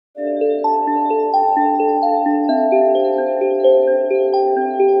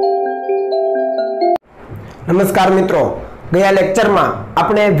नमस्कार मित्रों, गया लेक्चर में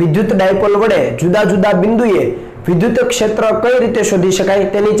आपणे विद्युत डायपोल वडे जुदा जुदा बिंदुए विद्युत क्षेत्र कई रीते शोधी शकाय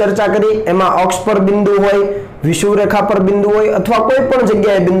तेनी चर्चा करी। एमां अक्ष पर बिंदु होय, विषुव रेखा पर बिंदु होय अथवा कोई पण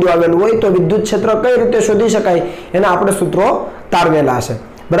जग्याए बिंदु आवेलुं होय तो विद्युत क्षेत्र कई रीते शोधी शकाय एना आपणे सूत्रो तारवेला छे।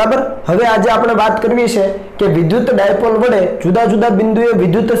 बराबर। हवे आज आपणे बात करवी छे के विद्युत डायपोल वडे जुदा जुदा बिंदुए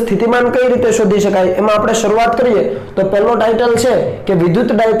विद्युत स्थितिमान कई रीते शोधी शकाय। एमां आपणे शरूआत करीए तो पहेलो टाइटल छे के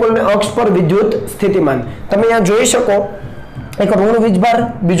विद्युत डायपोल ने अक्ष पर विद्युत स्थितिमान। तमे अहींया जोई शको एक ऋण वीजभार,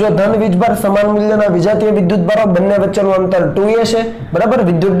 बीजो धन वीजभार, समान मूल्यना विजातीय विद्युत भारो, बंने वच्चेनुं अंतर 2a छे। बराबर।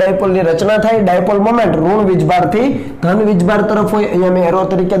 विद्युत डायपोल नी रचना थाय, डायपोल मोमेंट ऋण वीजभार थी धन वीजभार तरफ होय। अहींया मैं एरो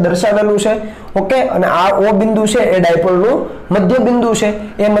तरीके दर्शावेलुं छे। ओके। अने आ ओ बिंदु छे ए डायपोल नुं मध्य बिंदु छे।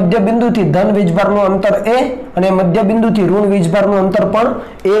 ए मध्य बिंदु थी धन वीजभार नुं अंतर a अने मध्य बिंदु थी ऋण वीजभार नुं अंतर पण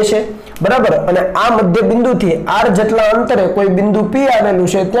a छे। बराबर। अने आ मध्य बिंदु थी r जेटला अंतरे कोई बिंदु p आवेलुं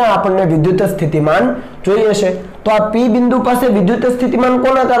छे त्यां आपणे विद्युत स्थितिमान जोईए छे। तो आ p बिंदु पासे विद्युत स्थितिमान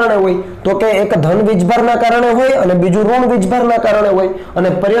कोना कारणे होय तो के एक धन वीजभारना कारणे होय अने बीजું ऋण वीजभारना कारणे होय अने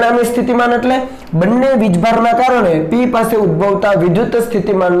परिणामी स्थितिमान एटले बंने वीजभारना कारणे p पासे उद्भवता विद्युत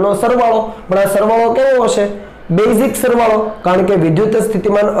स्थितिमाननो सरवाळो। पण आ सरवाळो केવો हशे? बेसिक सरवाळो, कारण के विद्युत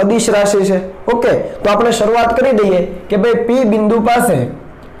स्थितिमान अदिश राशि छे। ओके। तो आपणे शरूआत करी दઈએ के भाई p बिंदु पासे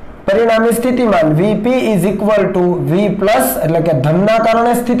परिणामी स्थितिमान Vp is equal to V plus એટલે કે ધનના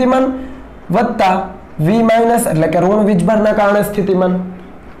કારણે સ્થિતિમાન વત્તા V માઇનસ એટલે કે ઋણ વીજભારના કારણે સ્થિતિમાન।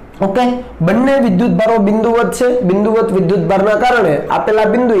 ઓકે। બંને વિદ્યુત ભારો બિંદુવત છે। બિંદુવત વિદ્યુત ભારના કારણે આપેલા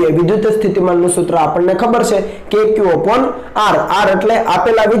બિંદુએ વિદ્યુત સ્થિતિમાનનું સૂત્ર આપણને ખબર છે KQ/R। R એટલે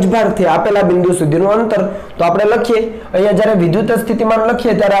આપેલા વીજભારથી આપેલા બિંદુ સુધીનું અંતર। તો આપણે લખીએ અહીંયા જ્યારે વિદ્યુત સ્થિતિમાન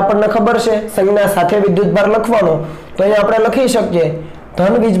લખીએ ત્યારે આપણને ખબર છે સંજ્ઞા સાથે વિદ્યુત ભાર લખવાનો। તો અહીંયા આપણે લખી શકીએ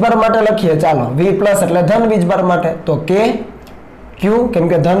धन वीजभार माटे लखीए। चालो V प्लस એટલે धन वीजभार माटे तो K Q केम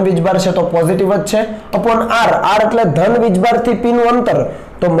के धन वीजभार छे तो पॉजिटिव ज छे अपॉन R। R એટલે धन वीजभार थी P નું अंतर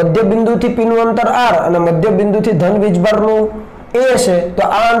तो मध्य बिंदु थी P નું अंतर R અને मध्य बिंदु थी धन वीजभार નું A छे तो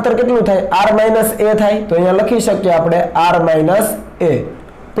आ अंतर કેટલું થાય R माइनस A થાય। तो અહીંયા લખી શકીએ આપણે R माइनस A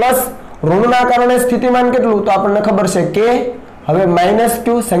प्लस ઋણના કારણે સ્થિતિમાન કેટલું તો આપણને ખબર છે K। હવે માइनस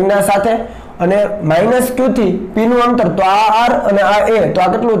Q સંજ્ઞા સાથે અને માइनस Q થી P નું અંતર તો આ R અને આ A તો આ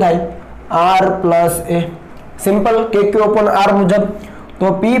કેટલું થાય R plus A। Simple KQ/R મુજબ તો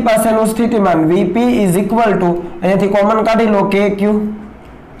P પાસેનું સ્થિતિમાન Vp ઇઝ ઇક્વલ ટુ અહીંયાથી કોમન કાઢી લો KQ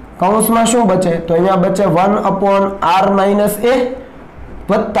કૌંસમાં શું બચે તો અહીંયા બચે 1/R માઇનસ A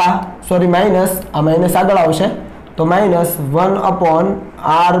વત્તા સોરી માઇનસ આ માઇનસ આગળ આવશે તો માઇનસ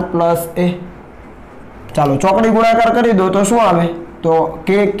 1/R પ્લસ A। ચાલો ચોકડી ગુણાકાર કરી દો તો શું આવે તો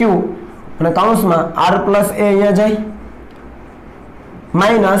KQ અને કૌંસમાં R પ્લસ A અહીંયા જાય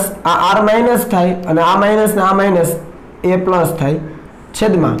માઇનસ આ R માઇનસ થાય અને આ માઇનસ ને આ માઇનસ A પ્લસ થાય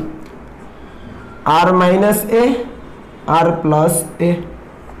છેદમાં R minus A R plus A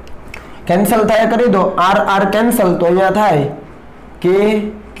cancel થાય કરી દો R R કેન્સલ તો અહીંયા થાય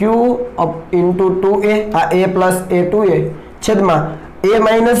KQ ઇન્ટુ 2A આ A પ્લસ A 2A છેદમાં A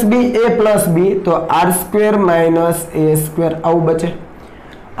minus B A plus B તો R square minus A square આવું બચે।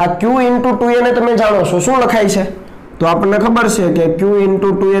 आ Q इंटू 2A ने तमे जाणो छो शुं लखाय छे तो आपने खबर छे के Q इंटू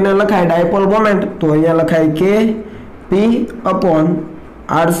 2A ने लखाय डायपोल मोमेंट तो अहींया लखाय K P upon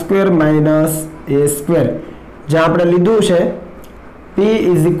R square minus A square ज्यां आपणे लीधुं छे P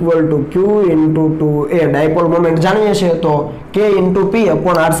is equal to Q into 2A dipole moment जाणीए छे तो K into P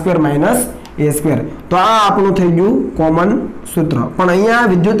upon R square minus A square. तो आ आपणुं थई गयुं कॉमन सूत्र। पण अहींया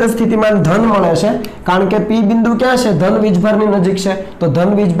विद्युत स्थितिमान धन मळे छे कारण के P बिंदु क्या छे धन वीजभारनी नजीक छे तो धन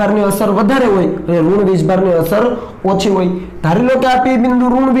वीजभारनी असर वधारे होय अने ऋण वीजभारनी असर ओછી होय। धारी लो के आ P बिंदु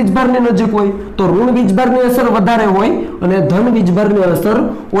ऋण वीजभारनी नजीक होय तो ऋण वीजभारनी असर वधारे होय अने धन वीजभारनी असर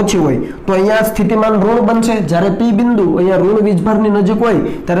ओછી होय। तो अहींया स्थितिमान ऋण बनशे ज्यारे P बिंदु अहींया ऋण वीजभारनी नजीक होय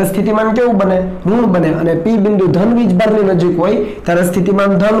त्यारे स्थितिमान केवुं बने ऋण बने अने P बिंदु धन वीजभारनी नजीक होय त्यारे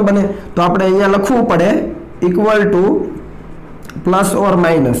स्थितिमान धन बने। तो आपणे अहींया लखवुं पड़े इक्वल टू प्लस और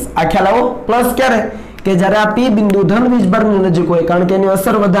माइनस। आ ख्याल आवो प्लस क्यारे के ज्यारे आ P बिंदु धन वीजभारनी नजीक होय कारण के एनी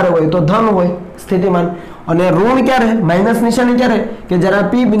असर वधारे होय तो धन होय स्थितिमान અને ઋણ ક્યારે માઈનસ નિશાની ક્યારે કે જ્યારે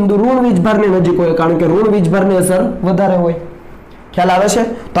P બિંદુ ઋણ વીજભારની નજીક હોય કારણ કે ઋણ વીજભારની અસર વધારે હોય। ખ્યાલ આવે છે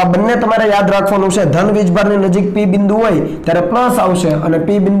તો આ બંને તમારે યાદ રાખવાનું છે ધન વીજભારની નજીક P બિંદુ હોય ત્યારે પ્લસ આવશે અને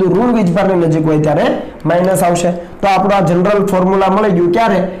P બિંદુ ઋણ વીજભારની નજીક હોય ત્યારે માઈનસ આવશે। તો આપણો આ જનરલ ફોર્મ્યુલા મળી ગયું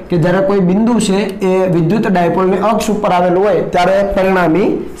ક્યારે કે જ્યારે કોઈ બિંદુ છે એ વિદ્યુત ડાયપોલની અક્ષ ઉપર આવેલું હોય ત્યારે પરિણામી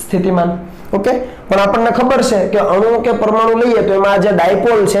સ્થિતિમાન। ओके। पण आपने खबर है कि अणु के परमाणु लईए तो एमां जे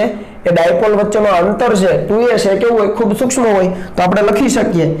डायपोल है ए डायपोल वच्चेनो अंतर है 2a है केवुं होय खूब सूक्ष्म होय तो आपणे लखी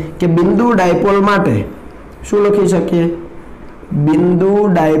शकीए कि बिंदु डायपोल माटे शुं लखी शकीए बिंदु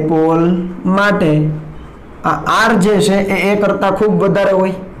डायपोल माटे આ r જે છે એ કરતા ખૂબ વધારે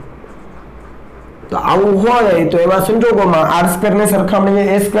હોય તો આવું હોય તો એવા સંજોગોમાં r² ની સરખામણીએ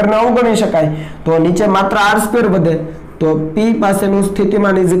a² ને અવગણી શકાય તો નીચે માત્ર r² વધે તો p પાસેનું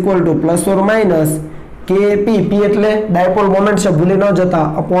સ્થિતિમાન = ± kp p એટલે ડાયપોલ મોમેન્ટ છે ભૂલી ન જતા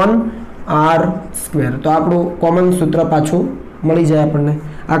 /r². તો આપણું કોમન સૂત્ર પાછું મળી જાય આપણને.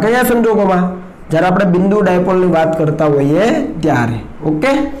 આ કયા સંજોગોમાં? જ્યારે આપણે બિંદુ ડાયપોલની વાત કરતા હોઈએ ત્યારે.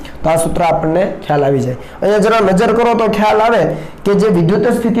 ઓકે, તો આ સૂત્ર આપણને ખ્યાલ આવી જાય. અહીંયા જરા નજર કરો તો ખ્યાલ આવે કે જે વિદ્યુત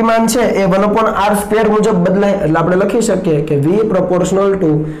સ્થિતિમાન છે એ 1/r² મુજબ બદલાય. એટલે આપણે લખી શકીએ કે v =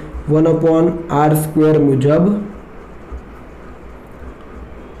 1/r² મુજબ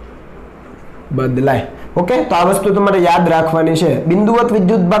બદલાય. ઓકે, તો આ વસ્તુ તમારે યાદ રાખવાની છે. બિંદુવત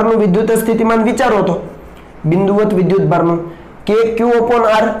વિદ્યુતભારનું વિદ્યુત સ્થિતિમાન વિચારો તો બિંદુવત વિદ્યુતભારનું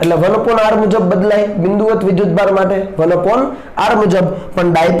KQ/R એટલે 1/r મુજબ બદલાય બિંદુવત વિદ્યુતભાર માટે 1/r મુજબ, પણ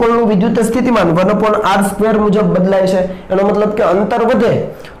ડાયપોલનું વિદ્યુત સ્થિતિમાન 1/r² મુજબ બદલાય છે. એનો મતલબ કે અંતર વધે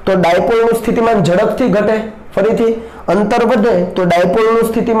તો ડાયપોલનું સ્થિતિમાન ઝડપથી ઘટે. ફરીથી અંતર વધે તો ડાયપોલનું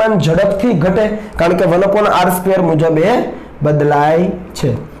સ્થિતિમાન ઝડપથી ઘટે કારણ કે 1/r² મુજબ એ બદલાય છે.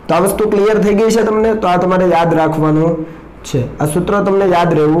 તો આ વસ્તુ ક્લિયર થઈ ગઈ છે તમને? તો આ તમારે યાદ રાખવાનું છે. આ સૂત્ર તમને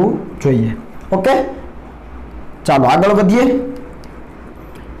યાદ રહેવું જોઈએ. ઓકે, ચાલો આગળ વધીએ.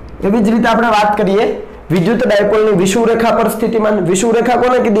 એવી જ રીતે આપણે વાત કરીએ વિદ્યુત ડાયપોલની વિષુવરેખા પર સ્થિતિમાન. વિષુવરેખા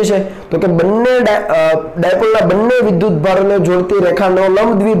કોને કીધી છે? તો કે બંને ડાયપોલના બંને વિદ્યુતભારોને જોડતી રેખાનો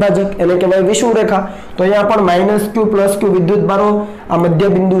લંબ દ્વિભાજક એને કહેવાય વિષુવરેખા. તો અહીંયા પણ -q + q વિદ્યુતભારો, આ મધ્ય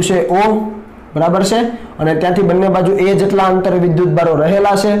બિંદુ છે O, બરાબર છે, અને ત્યાંથી બંને બાજુ a જેટલા અંતરે વિદ્યુતભારો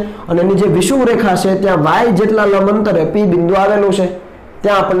રહેલા છે અને એની જે વિષુવરેખા છે ત્યાં y જેટલા લંબ અંતરે p બિંદુ આવેલું છે.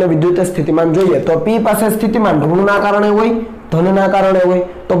 ત્યાં આપણને વિદ્યુત સ્થિતિમાન જોઈએ. તો p પાસે સ્થિતિમાન ઋણના કારણે હોય, ધનના કારણે હોય,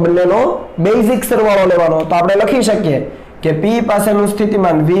 તો બંનેનો બેઝિક સરવાળો લેવાનો. તો આપણે લખી શકીએ કે p પાસેનું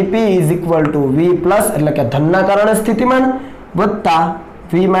સ્થિતિમાન Vp = V+, એટલે કે ધનના કારણે સ્થિતિમાન વત્તા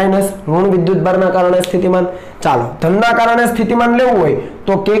V- ઋણ વિદ્યુતભારના કારણે સ્થિતિમાન. ચાલો ધનના કારણે સ્થિતિમાન લેવું હોય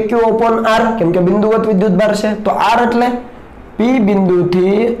તો KQ/R, કેમ કે બિંદુવત વિદ્યુતભાર છે તો R એટલે p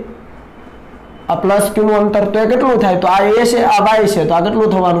બિંદુથી આ +q નું અંતર. તો એ કેટલું થાય? તો આ a છે, આ y છે, તો આ કેટલું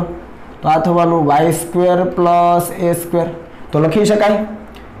થવાનું? તો આ થવાનું y² + a². તો લખી શકાય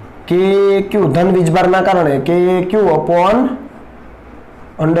KQ ધન વીજભારના કારણે KQ/√y²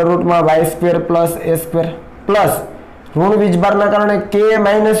 + a² પ્લસ ઋણ વીજભારના કારણે k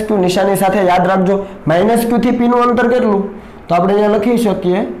 - q નિશાની સાથે યાદ રાખજો. -q થી p નું અંતર કેટલું? તો આપણે અહીંયા લખી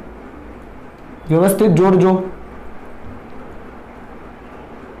શકીએ, વ્યવસ્થિત જોડજો.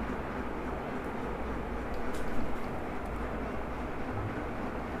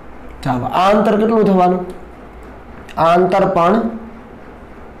 ચાલો આ અંતર કેટલું થવાનું? આ અંતર પણ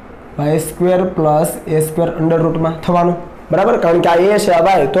y² + a² √ થવાનું, બરાબર, કારણ કે આ a છે,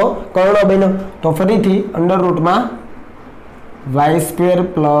 આ y, તો કર્ણ બન્યો. તો ફરીથી √y²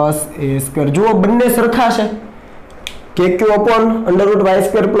 + a². જુઓ બંને સરખા છે, KQ/√y² +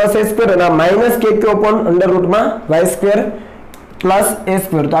 a² અને આ -KQ/√y² +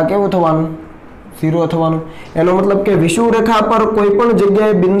 a². તો આ કેવું થવાનું? 0 થવાનું. એનો મતલબ કે વિષુવરેખા પર કોઈ પણ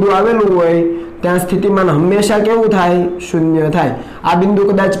જગ્યાએ બિંદુ આવેલું હોય ત્યાં સ્થિતિમાન હંમેશા કેવું થાય? 0 થાય. આ બિંદુ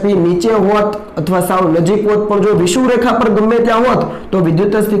કદાચ p નીચે હોત અથવા સાવ નજીક હોત, પણ જો વિષુવરેખા પર ગમે ત્યાં હોત તો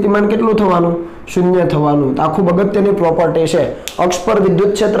વિદ્યુત સ્થિતિમાન કેટલું થવાનું? 0 થવાનું. તો આ ખૂબ અગત્યની પ્રોપર્ટી છે. અક્ષ પર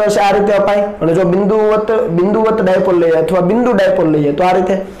વિદ્યુત ક્ષેત્ર છે આ રીતે અપાય, અને જો બિંદુવત ડાયપોલ લઈએ અથવા બિંદુ ડાયપોલ લઈએ તો આ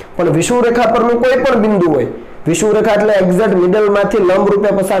રીતે. પણ વિષુવરેખા પરનું કોઈ પણ બિંદુ હોય, વિષુવરેખા એટલે એક્ઝેક્ટ મિડલમાંથી લંબ રૂપે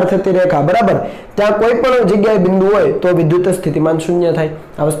પસાર થતી રેખા, બરાબર, ત્યાં કોઈ પણ જગ્યાએ બિંદુ હોય તો વિદ્યુત સ્થિતિમાન 0 થાય.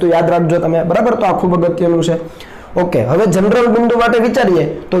 આ વસ્તુ યાદ રાખજો તમે, બરાબર. તો આ ખૂબ અગત્યનું છે. ઓકે, હવે જનરલ બિંદુ માટે વિચારીએ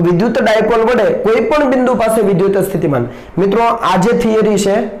તો વિદ્યુત ડાયપોલ વડે કોઈ પણ બિંદુ પાસે વિદ્યુત સ્થિતિમાન. મિત્રો આ જે થિયરી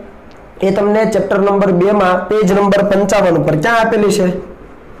છે એ તમને ચેપ્ટર નંબર 2 માં પેજ નંબર 55 ઉપર ક્યાં આપેલી છે?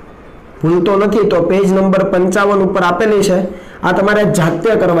 ભૂલતો નથી તો પેજ નંબર 55 ઉપર આપેલી છે. આ તમારે જાતે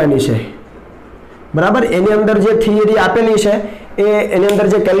કરવાની છે, બરાબર. એની અંદર જે થિયરી આપેલી છે એની અંદર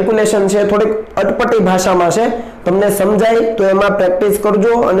જે કેલ્ક્યુલેશન છે થોડીક અટપટી ભાષામાં છે, તમને સમજાય તો એમાં પ્રેક્ટિસ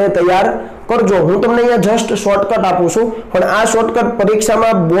કરજો અને તૈયાર કરજો. હું તમને અહીંયા જસ્ટ શોર્ટકટ આપું છું, પણ આ શોર્ટકટ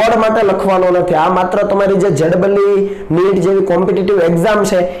પરીક્ષામાં બોર્ડ માટે લખવાનો નથી. આ માત્ર તમારી જે જેડબલઈ, નીટ જેવી કોમ્પિટિટિવ એક્ઝામ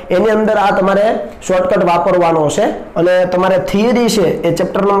છે એની અંદર આ તમારે શોર્ટકટ વાપરવાનો છે. અને તમારે થિયરી છે એ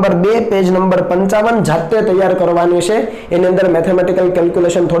ચેપ્ટર નંબર 2 પેજ નંબર 55 જાતે તૈયાર કરવાની છે. એની અંદર મેથેમેટિકલ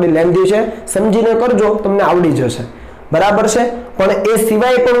કેલ્ક્યુલેશન થોડી લેન્ધી છે, સમજીને કરજો, તમને આવડી જશે, બરાબર છે. પણ એ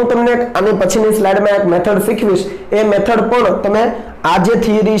સિવાય પણ હું તમને આની પછીની સ્લાઇડમાં એક મેથડ શીખવીશ. એ મેથડ પણ તમે આ જે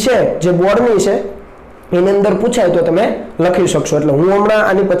થિયરી છે જે બોર્ડની છે એની અંદર પૂછાય તો તમે લખી શકશો. એટલે હું હમણાં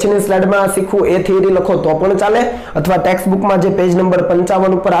આની પછીની સ્લાઇડમાં શીખું એ થિયરી લખો તો પણ ચાલે, અથવા ટેક્સ્ટ બુકમાં જે પેજ નંબર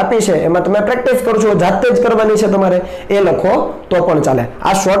 55 ઉપર આપી છે એમાં તમે પ્રેક્ટિસ કરશો, જાતે જ કરવાની છે તમારે, એ લખો તો પણ ચાલે.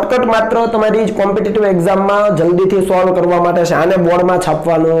 આ શોર્ટકટ માત્ર તમારી કોમ્પિટિટિવ એક્ઝામમાં જલ્દીથી સોલ્વ કરવા માટે છે, આને બોર્ડમાં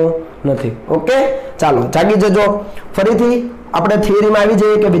છાપવાનું નથી. ઓકે, ચાલો જાગી જજો. ફરીથી આપણે થિયરીમાં આવી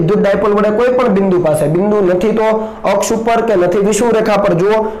જઈએ કે વિદ્યુત ડાયપોલ વડે કોઈ પણ બિંદુ પાસે, બિંદુ નથી તો અક્ષ ઉપર કે નથી વિષુવ રેખા પર,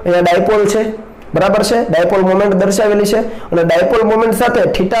 જુઓ અહીંયા ડાયપોલ છે, બરાબર છે, ડાયપોલ મોમેન્ટ દર્શાવેલી છે, અને ડાયપોલ મોમેન્ટ સાથે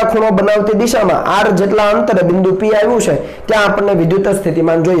થીટા ખૂણો બનાવતી દિશામાં r જેટલા અંતરે બિંદુ p આવ્યું છે ત્યાં આપણને વિદ્યુત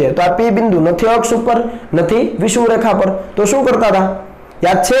સ્થિતિમાન જોઈએ. તો આ p બિંદુ નથી અક્ષ ઉપર નથી વિષુવ રેખા પર, તો શું કરતા હતા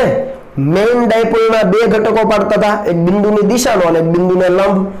યાદ છે? મેઇન ડાયપોલના બે ઘટકો પાડતા હતા, એક બિંદુની દિશાનો અને એક બિંદુને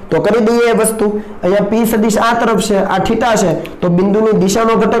લંબ. તો કરી દઈએ એ વસ્તુ. અહીંયા p સદિશ આ તરફ છે, આ થીટા છે, તો બિંદુની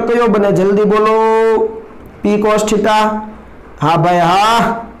દિશાનો ઘટક કયો બને? જલ્દી બોલો. p cos theta. હા ભાઈ હા,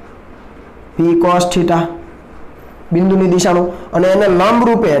 p cos થીટા બિંદુની દિશાનો, અને એને લંબ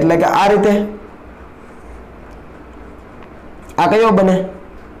રૂપે એટલે કે આ રીતે આ કયો બને?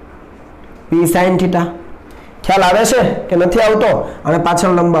 p sin theta. ખ્યાલ આવે છે કે નથી આવતો? અને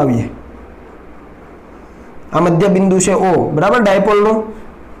પાછળ લંબાવીએ, આ મધ્ય બિંદુ છે O, બરાબર, ડાયપોલનો.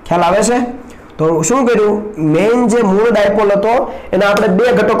 ખ્યાલ આવે છે? તો શું કર્યું? મેઇન જે મૂળ ડાયપોલ હતો એના આપણે બે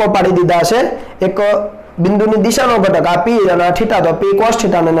ઘટકો પાડી દીધા છે, એક બિંદુની દિશાનો ઘટક આ p અને આ થીટા, તો p cos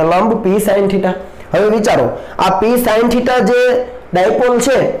થીટા અને લંબ p sin થીટા. હવે વિચારો, આ p sin થીટા જે ડાયપોલ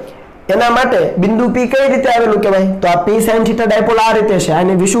છે એના માટે બિંદુ p કઈ રીતે આવેલું કહેવાય? તો આ p sin થીટા ડાયપોલ આ રીતે છે,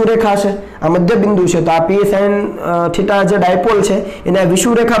 આની વિષુવ રેખા છે, આ મધ્ય બિંદુ છે, તો આ p sin થીટા જે ડાયપોલ છે એના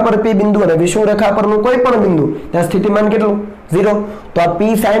વિષુવ રેખા પર p બિંદુ અને વિષુવ રેખા પરનું કોઈ પણ બિંદુ ત્યાં સ્થિતિમાન કેટલું? 0. તો આ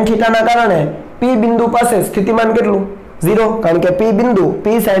p sin થીટાના કારણે p બિંદુ પાસે સ્થિતિમાન કેટલું? 0, કારણ કે p બિંદુ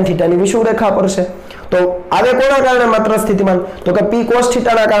p sin થીટાની વિષુવ રેખા પર છે. તો આવે કોના કારણે માત્ર સ્થિતિમાન? તો કે p cos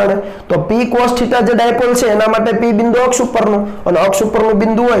થીટાના કારણે. તો p cos થીટા જે ડાયપોલ છે એના માટે p બિંદુ અક્ષ ઉપરનું, અને અક્ષ ઉપરનું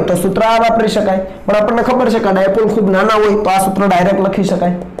બિંદુ હોય તો સૂત્ર આ વાપરી શકાય. પણ આપણને ખબર છે કે ડાયપોલ ખૂબ નાના હોય તો આ સૂત્ર ડાયરેક્ટ લખી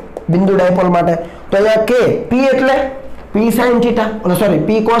શકાય બિંદુ ડાયપોલ માટે. તો અહીંયા k p એટલે p sin થીટા, અને સોરી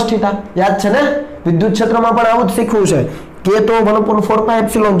p cos થીટા. યાદ છે ને? વિદ્યુત ક્ષેત્રમાં પણ આવું જ શીખવું છે. k તો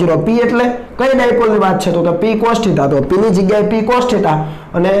 1/4πε0. p એટલે કઈ ડાયપોલની વાત છે? તો કે p cos થીટા. તો p ની જગ્યાએ p cos થીટા,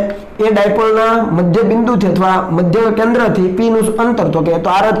 અને એ ડાયપોલના મધ્ય બિંદુથી અથવા મધ્ય કેન્દ્રથી p નું અંતર તો કે તો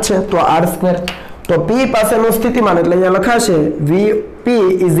r જ છે, તો r². તો p પાસેનું સ્થિતિમાન એટલે અહીંયા લખાશે Vp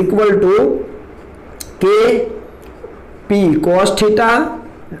 = k p cos theta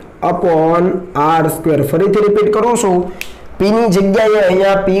upon r². ફરીથી રિપીટ કરું છું, p ની જગ્યાએ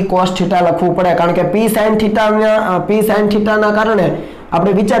અહીંયા p cos થીટા લખવું પડે, કારણ કે p sin થીટાના કારણે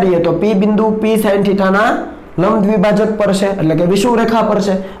આપણે વિચારીએ તો p બિંદુ p sin થીટાના લંબ દ્વિભાજક પર છે, એટલે કે વિષુવ રેખા પર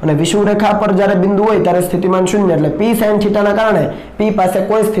છે, અને વિષુવ રેખા પર જ્યારે બિંદુ હોય ત્યારે સ્થિતિમાન 0, એટલે p sin થીટાના કારણે p પાસે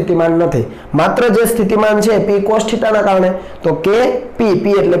કોઈ સ્થિતિમાન નથી, માત્ર જે સ્થિતિમાન છે p cos થીટાના કારણે. તો k p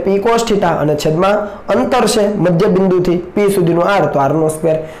એટલે p cos થીટા, અને છેદમાં અંતર છે મધ્ય બિંદુથી p સુધીનું r, તો r².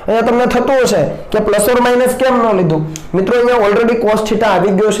 અહીંયા તમને થતું હશે કે પ્લસ ઓર માઇનસ કેમ ન લીધું? મિત્રો અહીંયા ઓલરેડી cos થીટા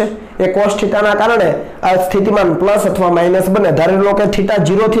આવી ગયો છે, એ cos થીટાના કારણે આ સ્થિતિમાન પ્લસ અથવા માઇનસ બને. ધારી લો કે થીટા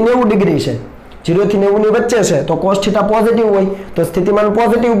 0 થી 90 ડિગ્રી છે, 0 થી 90 ની વચ્ચે છે, તો cos થીટા પોઝિટિવ હોય તો સ્થિતિમાન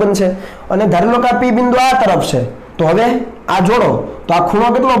પોઝિટિવ બનશે. અને ધારી લો કે આ p બિંદુ આ તરફ છે, તો હવે આ જોડો તો આ ખૂણો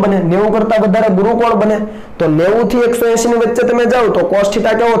કેટલો બને? 90 કરતા વધારે ગુરુકોણ બને. તો 90 થી 180 ની વચ્ચે તમે જાઓ તો cos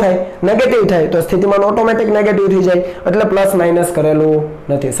થીટા કેવો થાય? નેગેટિવ થાય, તો સ્થિતિમાન ઓટોમેટિક નેગેટિવ થઈ જાય, એટલે પ્લસ માઇનસ કરેલું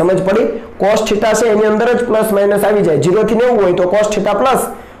નથી. સમજ પડી? cos થીટા છે એની અંદર જ પ્લસ માઇનસ આવી જાય. 0 થી 90 હોય તો cos થીટા પ્લસ,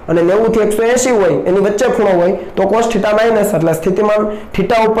 અને 90 થી 180 હોય એની વચ્ચે ખૂણો હોય તો cos થીટા માઇનસ, એટલે સ્થિતિમાન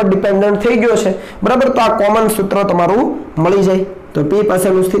થીટા ઉપર ડિપેન્ડન્ટ થઈ ગયો છે, બરાબર. તો આ કોમન સૂત્ર તમારું મળી જાય. તો p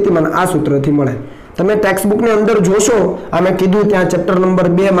પાસેનું સ્થિતિમાન આ સૂત્રથી મળે. તમે ટેક્સ્ટ બુકની અંદર જોશો, આ મેં કીધું ત્યાં ચેપ્ટર નંબર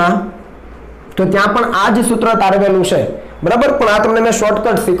 2 માં, તો ત્યાં પણ આ જ સૂત્ર તારવેલું છે, બરાબર. પણ આ તમને મેં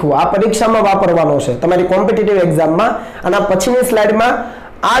શોર્ટકટ શીખવું, આ પરીક્ષામાં વાપરવાનો છે તમારી કોમ્પિટિટિવ એક્ઝામમાં. અને આ પછીની સ્લાઇડમાં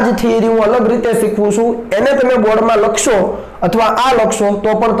આ જ થિયરી હું અલગ રીતે શીખવું છું, એને તમે બોર્ડમાં લખશો અથવા આ લખશો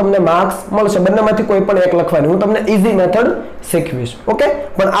તો પણ તમને માર્ક્સ મળશે. બંનેમાંથી કોઈ પણ એક લખવાની, હું તમને ઈઝી મેથડ શીખવીશ. ઓકે,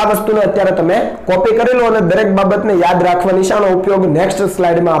 પણ આ વસ્તુને અત્યારે તમે કોપી કરી લો, અને દરેક બાબતને યાદ રાખવાની છે, આનો ઉપયોગ નેક્સ્ટ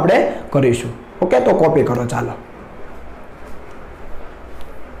સ્લાઇડમાં આપણે કરીશું. ઓકે, તો કોપી કરો. ચાલો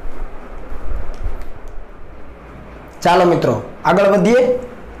ચાલો મિત્રો આગળ વધીએ.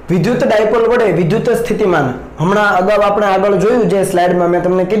 વિદ્યુત ડાયપોલ વડે વિદ્યુત સ્થિતિમાન, હમણાં અગાઉ આપણે આગળ જોયું, જે સ્લાઇડમાં મેં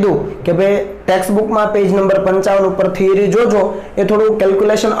તમને કીધું કે ભાઈ ટેક્સ્ટ બુકમાં પેજ નંબર 55 ઉપર થિયરી જોજો, એ થોડું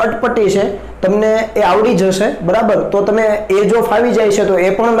કેલ્ક્યુલેશન અટપટી છે, તમને એ આવડી જશે, બરાબર. તો તમે એ જો ફાવી જાય છે તો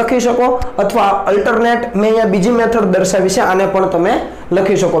એ પણ લખી શકો, અથવા અલ્ટરનેટ મેં અહીંયા બીજી મેથડ દર્શાવી છે, આને પણ તમે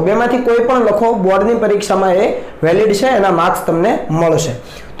લખી શકો. બેમાંથી કોઈ પણ લખો, બોર્ડની પરીક્ષામાં એ વેલિડ છે, એના માર્ક્સ તમને મળશે.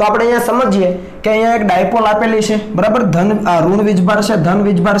 તો આપણે અહીંયા સમજીએ કે અહીંયા એક ડાયપોલ આપેલી છે બરાબર, ઋણ વીજભાર છે, ધન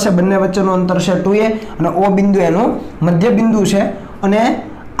વીજભાર છે, બંને વચ્ચેનું અંતર છે 2a અને O બિંદુ એનું મધ્ય બિંદુ છે અને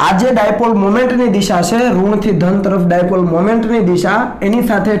આ જે ડાયપોલ મોમેન્ટની દિશા છે ઋણથી ધન તરફ ડાયપોલ મોમેન્ટની દિશા એની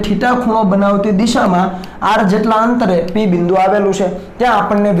સાથે થીટા ખૂણો બનાવતી દિશામાં r જેટલા અંતરે p બિંદુ આવેલું છે ત્યાં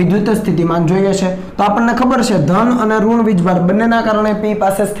આપણને વિદ્યુત સ્થિતિમાન જોઈએ છે. તો આપણને ખબર છે ધન અને ઋણ વીજભાર બંનેના કારણે p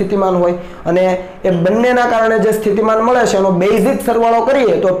પાસે સ્થિતિમાન હોય અને એ બંનેના કારણે જે સ્થિતિમાન મળે છે એનો બેઝિક સરવાળો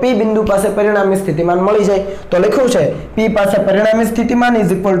કરીએ તો p બિંદુ પાસે પરિણામી સ્થિતિમાન મળી જાય. તો લખ્યું છે p પાસે પરિણામી સ્થિતિમાન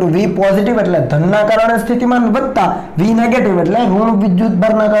 = v પોઝિટિવ એટલે ધનના કારણે સ્થિતિમાન વત્તા v નેગેટિવ એટલે ઋણ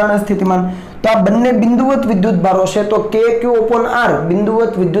વિદ્યુતભારના કારણે સ્થિતિમાન. તો આ બંને બિંદુવત વિદ્યુતભારો છે તો kq/r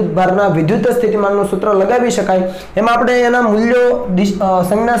બિંદુવત વિદ્યુતભારના વિદ્યુત સ્થિતિમાનનું સૂત્ર લગાવી શકાય. એમાં આપણે એના મૂલ્યો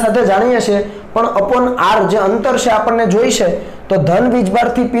સંજ્ઞા સાથે જાણીએ છીએ પણ અપોન r જે અંતર છે આપણને જોઈ છે તો ધન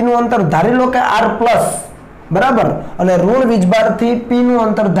વીજભારથી p નું અંતર ધારી લો કે r પ્લસ બરાબર અને ઋણ વીજભારથી p નું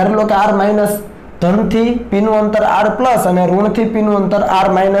અંતર ધારી લો કે r માઈનસ, ધનથી p નું અંતર r પ્લસ અને ઋણથી p નું અંતર r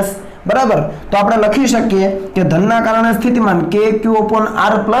માઈનસ બરાબર. તો આપણે લખી શકીએ કે ધનના કારણે સ્થિતિમાન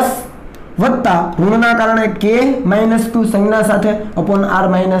kq/r પ્લસ વત્તા ઋણના કારણે k - q સંજ્ઞા સાથે અપોન r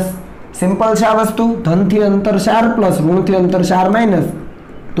માઈનસ. સિમ્પલ છે આ વસ્તુ, ધનથી અંતર છે r પ્લસ, ઋણથી અંતર છે r માઈનસ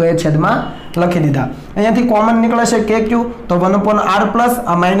તો એ છેદમાં લખી દીધા. અહીંયાથી કોમન નીકળે છે kq તો 1/r પ્લસ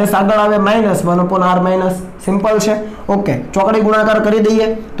આ માઈનસ આગળ આવે માઈનસ 1/r માઈનસ. સિમ્પલ છે. ઓકે, ચોકડી ગુણાકાર કરી દઈએ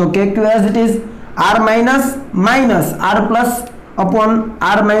તો kq as it is r minus minus r plus upon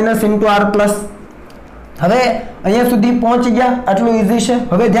r minus into r plus. હવે અહીંયા સુધી પહોંચી ગયા, આટલું ઈઝી છે.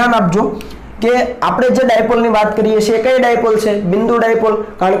 હવે ધ્યાન આપજો કે આપણે જે ડાયપોલની વાત કરીએ છીએ કઈ ડાયપોલ છે? બિંદુ ડાયપોલ.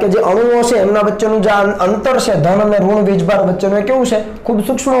 કારણ કે જે અણુઓ છે એમના વચ્ચેનું જે અંતર છે ધન અને ઋણ વીજભાર વચ્ચેનું એ કેવું છે? ખૂબ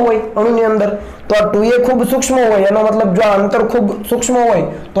સૂક્ષ્મ હોય અણુની અંદર. તો આ 2a ખૂબ સૂક્ષ્મ હોય એનો મતલબ જો આ અંતર ખૂબ સૂક્ષ્મ હોય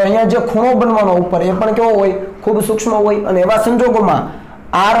તો અહીંયા જે ખૂણો બનવાનો ઉપર એ પણ કેવો હોય? ખૂબ સૂક્ષ્મ હોય. અને એવા સંજોગોમાં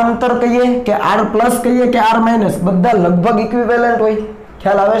r અંતર કહીએ કે r પ્લસ કહીએ કે r માઈનસ બધા લગભગ ઇક્વિવેલન્ટ હોય.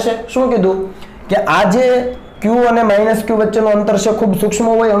 ખ્યાલ આવે છે? શું કીધું કે આ જે q અને -q વચ્ચેનું અંતર છે ખૂબ સૂક્ષ્મ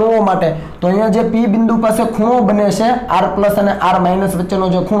હોય અણુઓ માટે. તો અહીંયા જે p બિંદુ પાસે ખૂણો બને છે r પ્લસ અને r માઈનસ વચ્ચેનો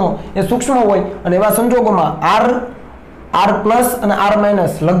જે ખૂણો એ સૂક્ષ્મ હોય અને એવા સંજોગોમાં r પ્લસ અને r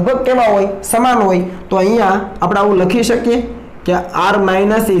માઈનસ લગભગ કેવા હોય? સમાન હોય. તો અહીંયા આપણે આવું લખી શકીએ કે r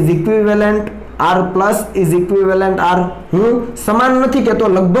minus is equivalent r plus is equivalent r. હું સમાન નથી કહેતો,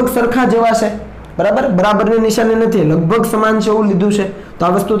 લગભગ સરખા જેવા છે બરાબર, બરાબરની નિશાની નથી, લગભગ સમાન છે એવું લીધું છે. તો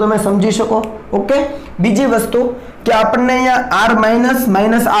આ વસ્તુ તમે સમજી શકો. ઓકે, બીજી વસ્તુ કે આપણને અહીંયા r minus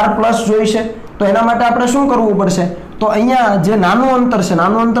minus r plus જોઈશે તો એના માટે આપણે શું કરવું પડશે? તો અહીંયા જે નાનું અંતર છે,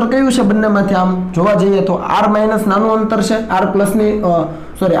 નાનું અંતર કયું છે બંનેમાંથી આમ જોવા જઈએ તો r માઈનસ નાનું અંતર છે, r પ્લસની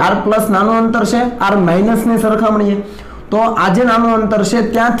r પ્લસ નાનું અંતર છે r માઈનસની સરખામણીએ. તો આ જે નાનું અંતર છે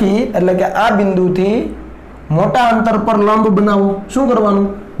ત્યાંથી એટલે કે આ બિંદુથી મોટા અંતર પર લંબ બનાવો. શું કરવાનું?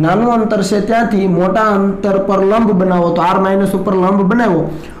 નાનું અંતર છે ત્યાંથી મોટા અંતર પર લંબ બનાવો. તો r માઈનસ ઉપર લંબ બનાવો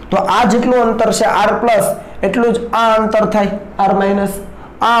તો આ જેટલું અંતર છે r પ્લસ એટલું જ આ અંતર થાય r માઈનસ.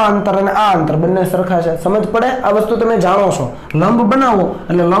 આ અંતર અને આ અંતર બંને સરખા છે. સમજ પડે? આ વસ્તુ તમે જાણો છો. લંબ બનાવો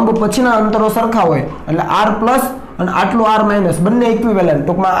એટલે લંબ પછીના અંતરો સરખા હોય એટલે r પ્લસ અને આટલું r માઈનસ બંને ઇક્વિવેલન્ટ.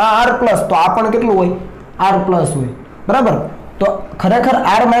 ટૂંકમાં આ r પ્લસ તો આ પણ કેટલું હોય? r પ્લસ હોય બરાબર. તો ખરેખર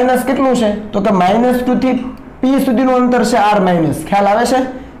r માઈનસ કેટલું છે? તો કે -q થી p સુધીનું અંતર છે r માઈનસ. ખ્યાલ આવે છે?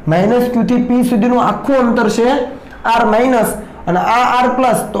 -q થી p સુધીનું આખું અંતર છે r માઈનસ અને આ r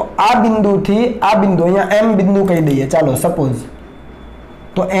પ્લસ. તો આ બિંદુથી આ બિંદુ અહીંયા m બિંદુ કહી દઈએ ચાલો સપોઝ.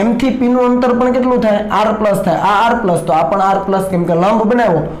 તો m થી p નું અંતર પણ કેટલું થાય? r પ્લસ થાય. આ r પ્લસ તો આ પણ r પ્લસ, કેમ કે લંબ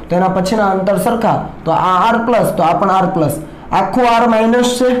બનાવ્યો તો એના પછીના અંતર સરખા. તો આ r પ્લસ તો આ પણ r પ્લસ. આખું r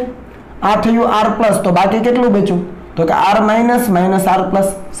માઈનસ છે, આ થયું r પ્લસ તો બાકી કેટલું બચ્યું? તો કે r minus minus r plus.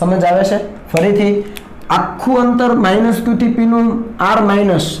 સમજ આવે છે? ફરીથી આખું અંતર -q થી p નું r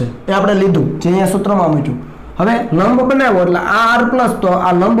માઈનસ છે એ આપણે લીધું જે અહીંયા સૂત્રમાં મૂક્યું. હવે લંબ બનાવ્યો એટલે આ r પ્લસ તો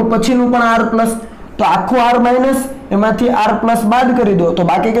આ લંબ પછીનું પણ r પ્લસ. તો આખું r માઈનસ એમાંથી r પ્લસ બાદ કરી દો તો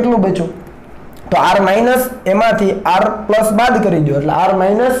બાકી કેટલું બચ્યું? તો r માઈનસ એમાંથી r પ્લસ બાદ કરી દો એટલે r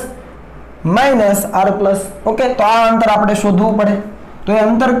minus minus r plus. Okay, તો આ અંતર આપણે શોધવું પડે. તો એ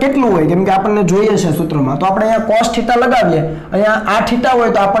અંતર કેટલું હોય? કેમ કે આપણને જોઈએ છે સૂત્રમાં. તો આપણે અહીંયા cos θ લગાવીએ. અહીંયા આ θ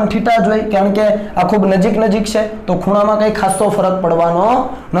હોય તો આપણને θ જ હોય કારણ કે આ ખૂબ નજીક નજીક છે તો ખૂણામાં કંઈ ખાસો ફરક પડવાનો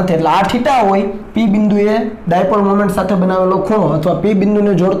નથી. એટલે આ θ હોય p બિંદુએ ડાયપોલ મોમેન્ટ સાથે બનાવેલો ખૂણો અથવા p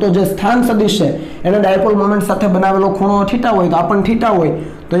બિંદુને જોડતો જે સ્થાન સદિશ છે એને ડાયપોલ મોમેન્ટ સાથે બનાવેલો ખૂણો θ હોય તો આપણને θ હોય.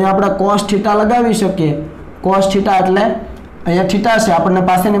 તો અહીંયા આપણે cos θ લગાવી શકીએ. cos θ એટલે અહીંયા θ છે, આપણને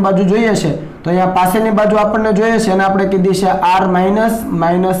પાસેની બાજુ જોઈએ છે તો અહીંયા પાસેની બાજુ આપણને જોઈએ છે અને આપણે કીધી છે r minus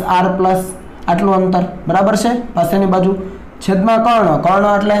minus r plus આટલું અંતર બરાબર છે. પાસેની બાજુ છેદમાં કર્ણ, કર્ણ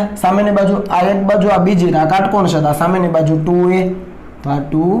એટલે સામેની બાજુ, આ એક બાજુ આ બીજી, આ કાટકોણ છે આ સામેની બાજુ 2a તો આ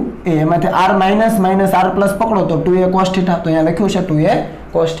 2a એમાંથી r minus minus r plus પકડો તો 2a cos θ, તો અહીંયા લખ્યું છે 2a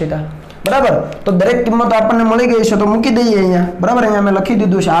cos θ, બરાબર. તો દરેક કિંમતો આપણને મળી ગઈ છે તો મૂકી દઈએ અહીંયા, બરાબર. અહીંયા મેં લખી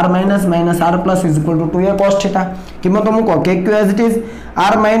દીધું છે r minus minus r plus is equal to 2a cos θ. કિંમતો મૂકો, kq as it is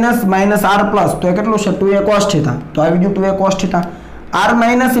r minus minus r plus, તો એ કેટલું છે 2a cos θ, તો આવી ગયું 2a cos θ. r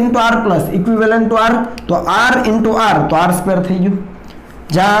minus into r plus equivalent two r, તો r into r, તો r સ્ક્વેર થઈ ગયું.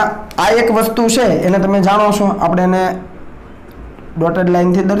 જ્યાં આ એક વસ્તુ છે એને તમે જાણો છો, આપણે એને ડોટેડ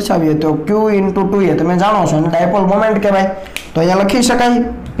લાઈન થી દર્શાવીએ તો q ઇન્ટુ 2a તમે જાણો છો, અને ડાયપોલ મોમેન્ટ કહેવાય. તો અહીંયા લખી શકાય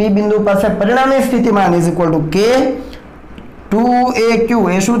p બિંદુ પાસે પરિણામી સ્થિતિમાન is equal to k 2aq,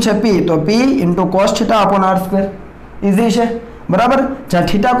 એ શું છે p, તો p into cos θ upon r square. Easy છે, બરાબર. જ્યાં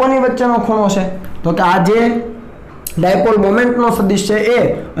થીટા કોની વચ્ચેનો ખૂણો છે, તો કે આ જે ડાયપોલ મોમેન્ટનો સદિશ છે એ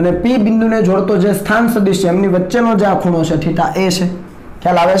અને p બિંદુને જોડતો જે સ્થાન સદિશ છે એમની વચ્ચેનો જે આ ખૂણો છે થીટા એ છે.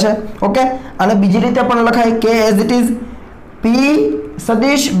 ખ્યાલ આવે છે? ઓકે. અને બીજી રીતે પણ લખાય k as it is p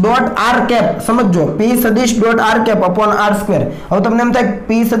સદિશ ડોટ r કેપ, સમજો p સદિશ dot r cap upon r square. હવે તમને એમ થાય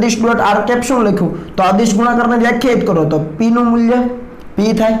p સદિશ ડોટ r કેપ શું લખ્યું, તો અદિશ ગુણાકારને વ્યાખ્યાયિત કરો તો p નું મૂલ્ય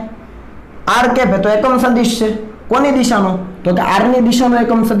p થાય. r કેપ તો એકમ સદિશ છે, કોની દિશાનો, તો કે r ની દિશાનો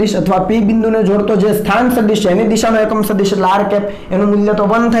એકમ સદિશ અથવા p બિંદુને જોડતો જે સ્થાન સદિશ છે એની દિશાનો એકમ સદિશ એટલે r કેપ, એનું મૂલ્ય તો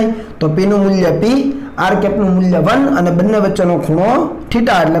 1 થાય. તો p નું મૂલ્ય p, r કેપ નું મૂલ્ય 1 અને બંને વચ્ચેનો ખૂણો θ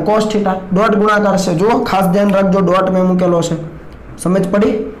એટલે cos θ. ડોટ ગુણાકાર છે, જો ખાસ ધ્યાન રાખજો, ડોટ મેં મૂકેલો છે, સમજ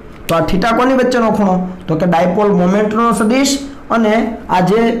પડી. તો આ θ કોની વચ્ચેનો ખૂણો, તો કે ડાયપોલ મોમેન્ટનો સદિશ અને આ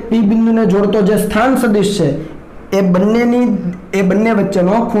જે p બિંદુને જોડતો જે સ્થાન સદિશ છે એ બંને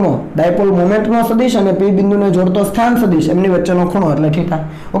વચ્ચેનો ખૂણો, ડાયપોલ મોમેન્ટનો સદિશ અને p બિંદુને જોડતો સ્થાન સદિશ એમની વચ્ચેનો ખૂણો એટલે θ.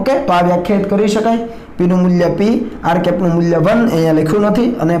 ઓકે. તો આ વ્યાખ્યાયિત કરી શકાય, p નું મૂલ્ય p, r કેપ નું મૂલ્ય 1, અહીંયા લખ્યું નથી,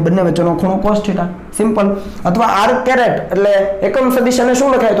 અને બંને વચ્ચેનો ખૂણો cos θ. સિમ્પલ. અથવા r કેરેટ એટલે એકમ સદિશ અને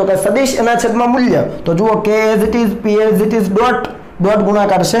શું લખાય, તો કે સદિશ એના છેદમાં મૂલ્ય. તો જુઓ k as it is, p as it is, dot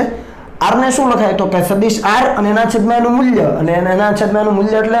ગુણાકાર છે. r ને શું લખાય, તો કે સદિશ r અને એના છેદમાં એનું મૂલ્ય, અને એના છેદમાં એનું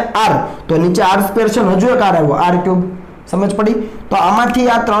મૂલ્ય એટલે r, તો નીચે r સ્ક્વેર છે, હજુ એક r આવ્યો, r ક્યુબ. સમજ પડી. તો આમાંથી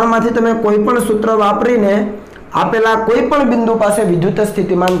આ ત્રણમાંથી તમે કોઈ પણ સૂત્ર વાપરીને આપેલા કોઈ પણ બિંદુ પાસે વિદ્યુત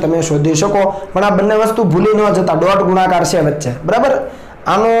સ્થિતિમાન તમે શોધી શકો, પણ આ બંને વસ્તુ ભૂલી ન જતા, ડોટ ગુણાકાર છે વચ્ચે, બરાબર.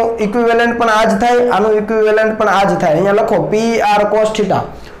 આનો ઇક્વિવેલન્ટ પણ આ જ થાય, આનો ઇક્વિવેલન્ટ પણ આ જ થાય. અહીંયા લખો p r cos θ,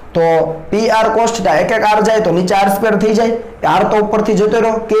 તો p r cos θ, એક એક r જાય તો નીચે r સ્ક્વેર થઈ જાય, r તો ઉપરથી જતો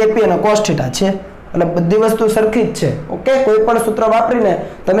રહ્યો, k p અને cos θ છે, એટલે બધી વસ્તુ સરખી જ છે. ઓકે. કોઈ પણ સૂત્ર વાપરીને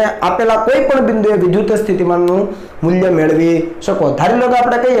તમે આપેલા કોઈ પણ બિંદુએ વિદ્યુત સ્થિતિમાનનું મૂલ્ય મેળવી શકો. ધારી લો કે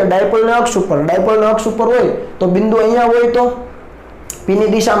આપણે કહીએ ડાયપોલના અક્ષ ઉપર હોય તો બિંદુ અહીંયા હોય તો p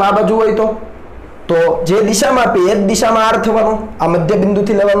ની દિશામાં આ બાજુ હોય તો જે દિશામાં p એ જ દિશામાં r થવાનું, આ મધ્ય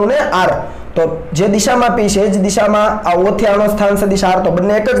બિંદુથી લેવાનું ને r, તો જે દિશામાં p છે એ જ દિશામાં આ o થી આનો સ્થાન સદિશ r, તો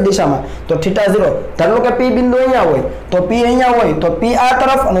બંને એક જ દિશામાં, તો θ 0. ધારો કે p બિંદુ અહીંયા હોય તો p અહીંયા હોય તો p આ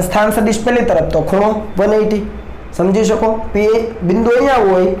તરફ અને સ્થાન સદિશ પેલી તરફ, તો ખૂણો 180. સમજી શકો. p બિંદુ અહીંયા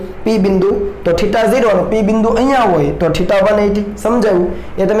હોય, p બિંદુ, તો θ 0 અને p બિંદુ અહીંયા હોય તો θ 180. સમજાયું?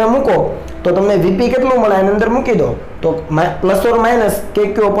 એ તમે મૂકો તો તમને vp કેટલું મળે એની અંદર મૂકી દો તો plus or minus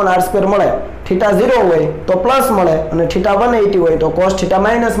kq upon r square મળે. θ 0 હોય તો પ્લસ મળે અને θ 180 હોય તો cos θ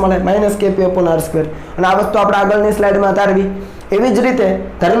માઇનસ મળે, minus kp upon r square. અને આ વસ્તુ આપણે આગળની સ્લાઇડમાં તારવી. એવી જ રીતે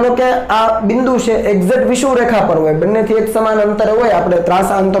ધારી લો કે આ બિંદુ છે એક્ઝેક્ટ વિષુવ રેખા પર હોય, બંનેથી એક સમાન અંતરે હોય, આપણે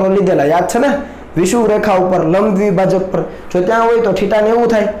ત્રાંસા અંતરો લીધેલા યાદ છે ને, વિષુવ રેખા ઉપર લંબ દ્વિભાજક પર જો ત્યાં હોય તો θ 90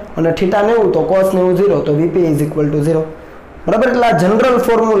 થાય અને θ 90 તો cos 90 0, તો vp ઇઝ ઇક્વલ ટુ 0. બરાબર. એટલે આ જનરલ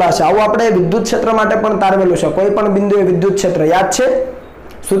ફોર્મ્યુલા છે, આવું આપણે વિદ્યુત ક્ષેત્ર માટે પણ તારવેલું છે. કોઈ પણ બિંદુએ વિદ્યુત ક્ષેત્ર યાદ છે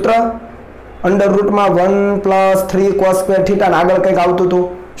સૂત્ર, અંડર રૂટમાં 1 + 3 cos સ્ક્વેર θ, અને આગળ કંઈક આવતું હતું,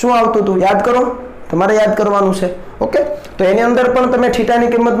 શું આવતું હતું યાદ કરો, તમારે યાદ કરવાનું છે. ઓકે. તો એની અંદર પણ તમે θ ની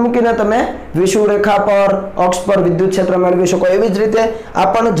કિંમત મૂકીને તમે વિષુવ રેખા પર અક્ષ પર વિદ્યુત ક્ષેત્ર મેળવી શકો. એવી જ રીતે આ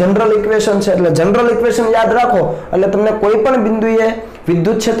પણ જનરલ ઇક્વેશન છે, એટલે જનરલ ઇક્વેશન યાદ રાખો એટલે તમને કોઈ પણ બિંદુએ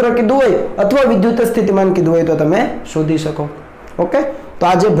વિદ્યુત ક્ષેત્ર કીધું હોય અથવા વિદ્યુત સ્થિતિમાન કીધું હોય તો તમે શોધી શકો. ઓકે. તો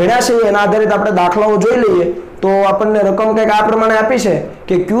આ જે ભણ્યા છે એના આધારિત આપણે દાખલાઓ જોઈ લઈએ તો આપણને રકમ કંઈક આ પ્રમાણે આપી છે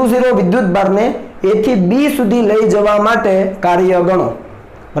કે Q0 વિદ્યુત ભારને A થી B સુધી લઈ જવા માટે કાર્ય ગણો.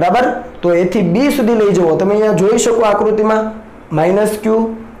 બરાબર. તો A થી B સુધી લઈ જવો, તમે અહીંયા જોઈ શકો આકૃતિમાં -q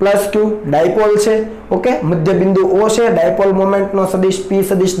 + q ડાયપોલ છે. ઓકે. મધ્ય બિંદુ O છે, ડાયપોલ મોમેન્ટનો સદિશ p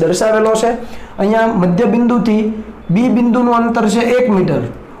સદિશ દર્શાવેલો છે. અહીંયા મધ્ય બિંદુથી B બિંદુનું અંતર છે 1 મીટર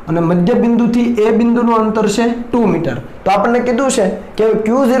અને મધ્ય બિંદુથી A બિંદુનું અંતર છે 2 મીટર. તો આપણને કીધું છે કે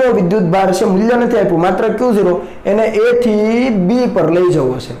Q0 વિદ્યુત ભાર છે, મૂલ્ય નથી આપ્યું, માત્ર Q0, એને A થી B પર લઈ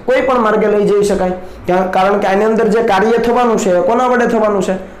જવો છે. કોઈ પણ માર્ગે લઈ જઈ શકાય, કારણ કે આની અંદર જે કાર્ય થવાનું છે કોના વડે થવાનું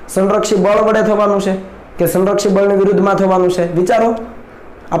છે, સંરક્ષી બળ વડે થવાનું છે કે સંરક્ષી બળની વિરુદ્ધમાં થવાનું છે, વિચારો.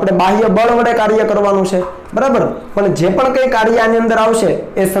 આપણે બાહ્ય બળ વડે કાર્ય કરવાનું છે, બરાબર. પણ જે પણ કંઈ કાર્ય આની અંદર આવશે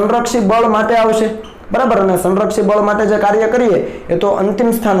એ સંરક્ષી બળ માટે આવશે, બરાબર. અને સંરક્ષી બળ માટે જે કાર્ય કરીએ એ તો અંતિમ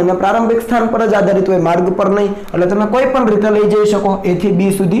સ્થાન અને પ્રારંભિક સ્થાન પર જ આધારિત હોય, માર્ગ પર નહીં. એટલે તમે કોઈ પણ રીતે લઈ જઈ શકો A થી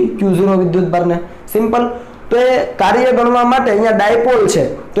B સુધી Q0 વિદ્યુતભારને, સિમ્પલ. તો એ કાર્ય ગણવા માટે અહીંયા ડાયપોલ છે,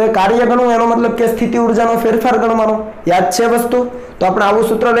 તો એ કાર્ય ગણવું એનો મતલબ કે સ્થિતિ ઉર્જાનો ફેરફાર ગણવાનો. યાદ છે વસ્તુ? તો આપણે આવું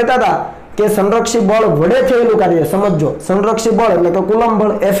સૂત્ર લેતા હતા કે સંરક્ષી બળ વડે થયેલું કાર્ય, સમજો સંરક્ષી બળ એટલે કે કુલમ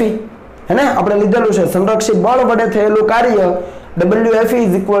બળ Fe, હે ને, આપણે લીધેલું છે. સંરક્ષી બળ વડે થયેલું કાર્ય WFE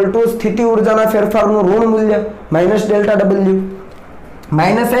ઇઝ ઇક્વલ ટુ સ્થિતિ ઉર્જાના ફેરફારનું ઋણ મૂલ્ય minus delta W,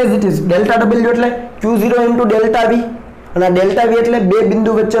 minus as it is delta W એટલે Q0 ઇન્ટુ ડેલ્ટા V, અને ડેલ્ટા V એટલે બે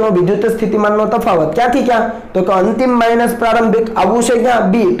બિંદુ વચ્ચેનો વિદ્યુત સ્થિતિમાનનો તફાવત. ક્યાંથી ક્યાં? તો કે અંતિમ માઇનસ પ્રારંભિક. આવું છે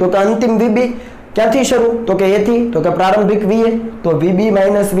ક્યાં? B, તો કે અંતિમ VB. ક્યાંથી શરૂ? તો કે A થી, તો કે પ્રારંભિક VA, તો VB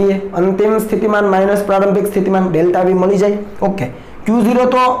માઇનસ VA, અંતિમ સ્થિતિમાન માઇનસ પ્રારંભિક સ્થિતિમાન, ડેલ્ટા V મળી જાય. ઓકે. Q0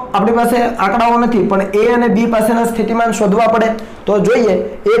 તો આપણી પાસે આંકડાઓ નથી, પણ A અને B પાસેના સ્થિતિમાન શોધવા પડે. તો જોઈએ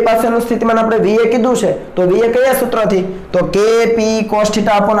A પાસેનું સ્થિતિમાન આપણે VA કીધું છે, તો VA કયા સૂત્રથી? તો KP cos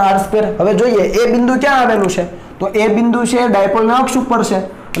θ upon r². હવે જોઈએ A બિંદુ ક્યાં આવેલું છે? તો એ બિંદુ છે ડાયપોલના અક્ષ ઉપર છે,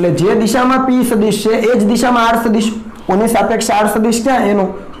 એટલે જે દિશામાં P સદિશ છે એ જ દિશામાં R સદિશ. કોની સાપેક્ષે R સદિશ ક્યાં? એનું.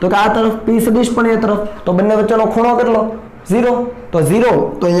 તો કે આ તરફ P સદિશ પણ એ તરફ. તો બંને વચ્ચેનો ખૂણો કેટલો? 0. તો 0,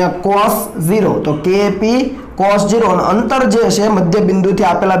 તો અહીંયા cos 0, તો KP cos 0, અને અંતર જે છે મધ્ય બિંદુથી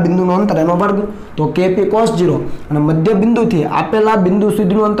આપેલા બિંદુનું અંતર એનો વર્ગ, તો KP cos 0, અને મધ્ય બિંદુથી આપેલા બિંદુ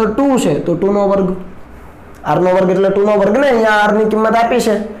સુધીનું અંતર 2 છે, તો 2 નો વર્ગ. R નો વર્ગ એટલે 2 નો વર્ગ ને, અહીંયા R ની કિંમત આપી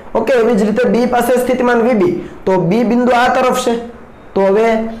છે. ઓકે. એવી જ રીતે B પાસે સ્થિતિમાન VB, તો B બિંદુ આ તરફ છે, તો હવે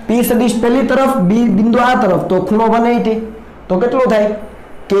P સદિશ પેલી તરફ, B બિંદુ આ તરફ, તો ખૂણો 180. તો કેટલું થાય?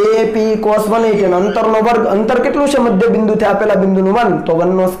 KP cos 180, અને અંતરનો વર્ગ. અંતર કેટલું છે મધ્ય બિંદુથી આપેલા બિંદુનું? 1, તો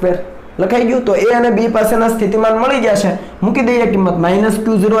 1 નો સ્ક્વેર. લખાઈ ગયું. તો A અને B પાસેના સ્થિતિમાન મળી ગયા છે. મૂકી દઈએ કિંમત minus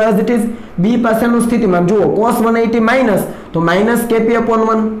Q0 as it is. B પાસેનું સ્થિતિમાન જુઓ, cos 180 માઇનસ, તો માઇનસ KP upon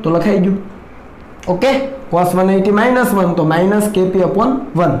 1, તો લખાઈ ગયું. ઓકે. cos 180 માઇનસ 1, તો માઇનસ KP upon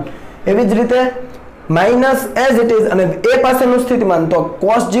 1. એવી જ રીતે માઇનસ એઝ ઇટ ઇઝ, અને A પાસેનું સ્થિતિમાન તો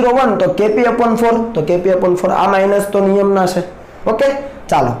cos 01, તો KP upon 4, તો KP upon 4. આ માઇનસ તો નિયમના છે. ઓકે.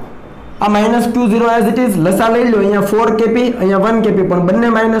 ચાલો, આ minus Q0 as it is લસા લઈ લો. અહીંયા 4 KP, અહીંયા 1 KP, પણ બંને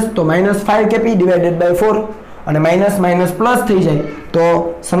માઇનસ, તો માઇનસ 5 KP ડિવાઇડેડ બાય 4, અને માઇનસ માઇનસ પ્લસ થઈ જાય, તો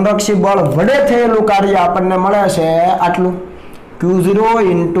સંરક્ષી બળ વડે થયેલું કાર્ય આપણને મળે છે આટલું, Q0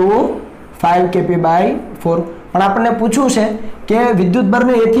 ઇન્ટુ 5 KP બાય 4. પણ આપણને પૂછ્યું છે કે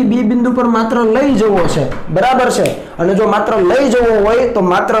વિદ્યુતભારને A થી B બિંદુ પર માત્ર લઈ જવો છે, બરાબર છે. અને જો માત્ર લઈ જવો હોય તો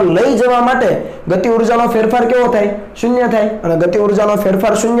માત્ર લઈ જવા માટે ગતિ ઉર્જાનો ફેરફાર કેવો થાય? 0 થાય. અને ગતિ ઉર્જાનો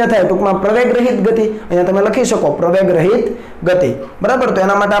ફેરફાર 0 થાય, ટૂંકમાં પ્રવેગ રહિત ગતિ. અહીંયા તમે લખી શકો પ્રવેગ રહિત ગતિ, બરાબર. તો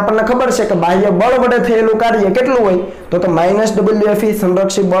એના માટે આપણને ખબર છે કે બાહ્ય બળ વડે થયેલું કાર્ય કેટલું હોય? તો કે માઇનસ WFE,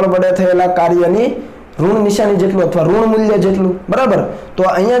 સંરક્ષી બળ વડે થયેલા કાર્યની ઋણ નિશાની જેટલું અથવા ઋણ મૂલ્ય જેટલું, બરાબર. તો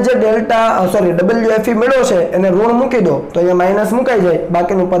અહીંયા જે WFE મળ્યો છે એને ઋણ મૂકી દો, તો અહીંયા માઇનસ મુકાઈ જાય,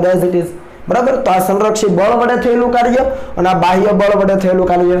 બાકીનું પદ એઝ ઇટ ઇઝ, બરાબર. તો આ સંરક્ષી બળ વડે થયેલું કાર્ય અને આ બાહ્ય બળ વડે થયેલું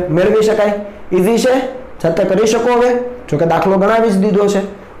કાર્ય મેળવી શકાય. ઈઝી છે, છતાં કરી શકો. હવે જો કે દાખલો ગણાવી જ દીધો છે.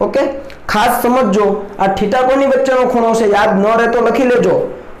 ઓકે. ખાસ સમજજો, આ થીટા કોની વચ્ચેનો ખૂણો છે? યાદ ન રહે તો લખી લેજો.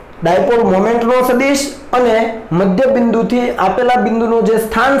 ડાયપોલ મોમેન્ટનો સદિશ અને મધ્ય બિંદુથી આપેલા બિંદુનો જે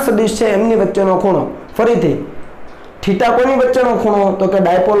સ્થાન સદિશ છે એમની વચ્ચેનો ખૂણો. ફરીથી, થીટા કોની વચ્ચેનો ખૂણો? તો કે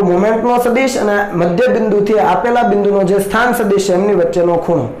ડાયપોલ મોમેન્ટનો સદિશ અને મધ્ય બિંદુથી આપેલા બિંદુનો જે સ્થાન સદિશ છે એમની વચ્ચેનો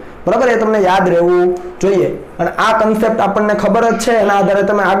ખૂણો, બરાબર. એ તમને યાદ રહેવું જોઈએ. અને આ કન્સેપ્ટ આપણને ખબર જ છે, એના આધારે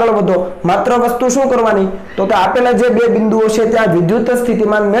તમે આગળ વધો. માત્ર વસ્તુ શું કરવાની? તો કે આપેલા જે બે બિંદુઓ છે ત્યાં વિદ્યુત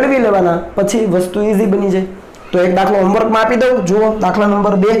સ્થિતિમાન મેળવી લેવાના, પછી વસ્તુ ઈઝી બની જાય. તો એક દાખલો હોમવર્કમાં આપી દઉં. જુઓ, દાખલા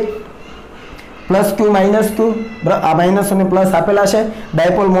number 2, plus Q minus Q, આ માઇનસ અને પ્લસ આપેલા છે.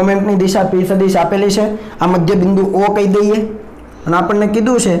 ડાયપોલ મોમેન્ટની દિશા P સદિશ આપેલી છે. આ મધ્ય બિંદુ O કહી દઈએ, અને આપણને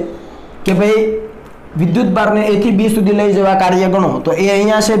કીધું છે કે ભાઈ વિદ્યુતભારને A થી B સુધી લઈ જવા કાર્ય ગણો. તો A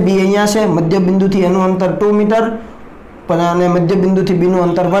અહીંયા છે, B અહીંયા છે. મધ્ય બિંદુથી એનું અંતર 2 મીટર, અને મધ્ય બિંદુથી B નું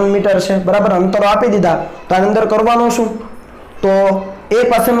અંતર 1 મીટર છે, બરાબર. અંતરો આપી દીધા, તો આની અંદર કરવાનું શું? તો A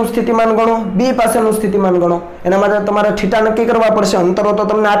પાસેનું સ્થિતિમાન ગણો, B પાસેનું સ્થિતિમાન ગણો. એના માટે તમારે થીટા નક્કી કરવા પડશે. અંતરો તો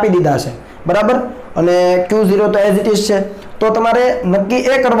તમને આપી દીધા છે, બરાબર. અને Q0 તો એઝ ઇટ ઇઝ છે. તો તમારે નક્કી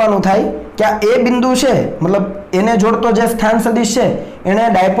એ કરવાનું થાય કે આ A બિંદુ છે, મતલબ એને જોડતો જે સ્થાન સદિશ છે એને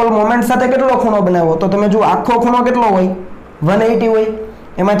ડાયપોલ મોમેન્ટ સાથે કેટલો ખૂણો બનાવ્યો? તો તમે જુઓ, આખો ખૂણો કેટલો હોય? 180 હોય.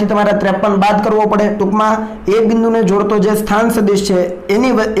 એમાંથી તમારે 53 બાદ કરવો પડે. ટૂંકમાં A બિંદુને જોડતો જે સ્થાન સદિશ છે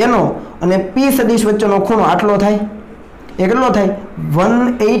એનો અને P સદિશ વચ્ચેનો ખૂણો આટલો થાય. એ કેટલો થાય?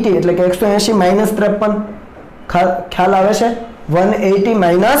 180, એટલે કે 180 માઇનસ 53. ખ્યાલ આવે છે? 180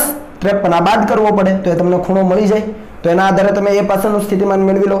 માઇનસ 53 આ બાદ કરવો પડે, તો એ તમને ખૂણો મળી જાય. તો એના આધારે તમે એ પાસેનું સ્થિતિમાન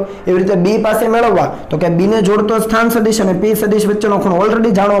મેળવી લો. એવી રીતે બી પાસે મેળવવા તો કે બી ને જોડતો સ્થાન સદિશ અને પી સદિશ વચ્ચેનો ખૂણો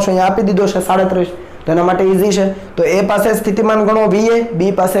ઓલરેડી જાણો છો, અહીંયા આપી દીધો છે 37, તો એના માટે ઈઝી છે. તો એ પાસે સ્થિતિમાન ગણો VA,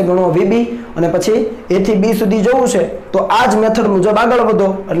 બી પાસે ગણો VB અને પછી એ થી બી સુધી જવું છે તો આ જ મેથડ મુજબ આગળ વધો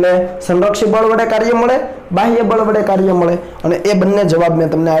એટલે સંરક્ષી બળ વડે કાર્ય મળે, બાહ્ય બળ વડે કાર્ય મળે અને એ બંને જવાબ મેં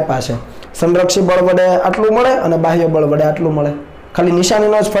તમને આપ્યા છે. સંરક્ષી બળ વડે આટલું મળે અને બાહ્ય બળ વડે આટલું મળે, ખાલી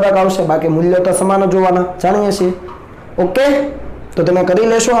નિશાનીનો જ ફરક આવશે, બાકી મૂલ્યો તો સમાન જ હોવાના જાણીએ છીએ. ઓકે, તો તમે કરી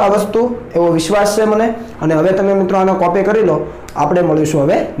લેશો આ વસ્તુ એવો વિશ્વાસ છે મને. અને હવે તમે મિત્રો આનો કોપી કરી લો, આપણે મળીશું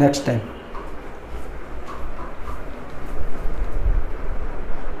હવે નેક્સ્ટ ટાઈમ.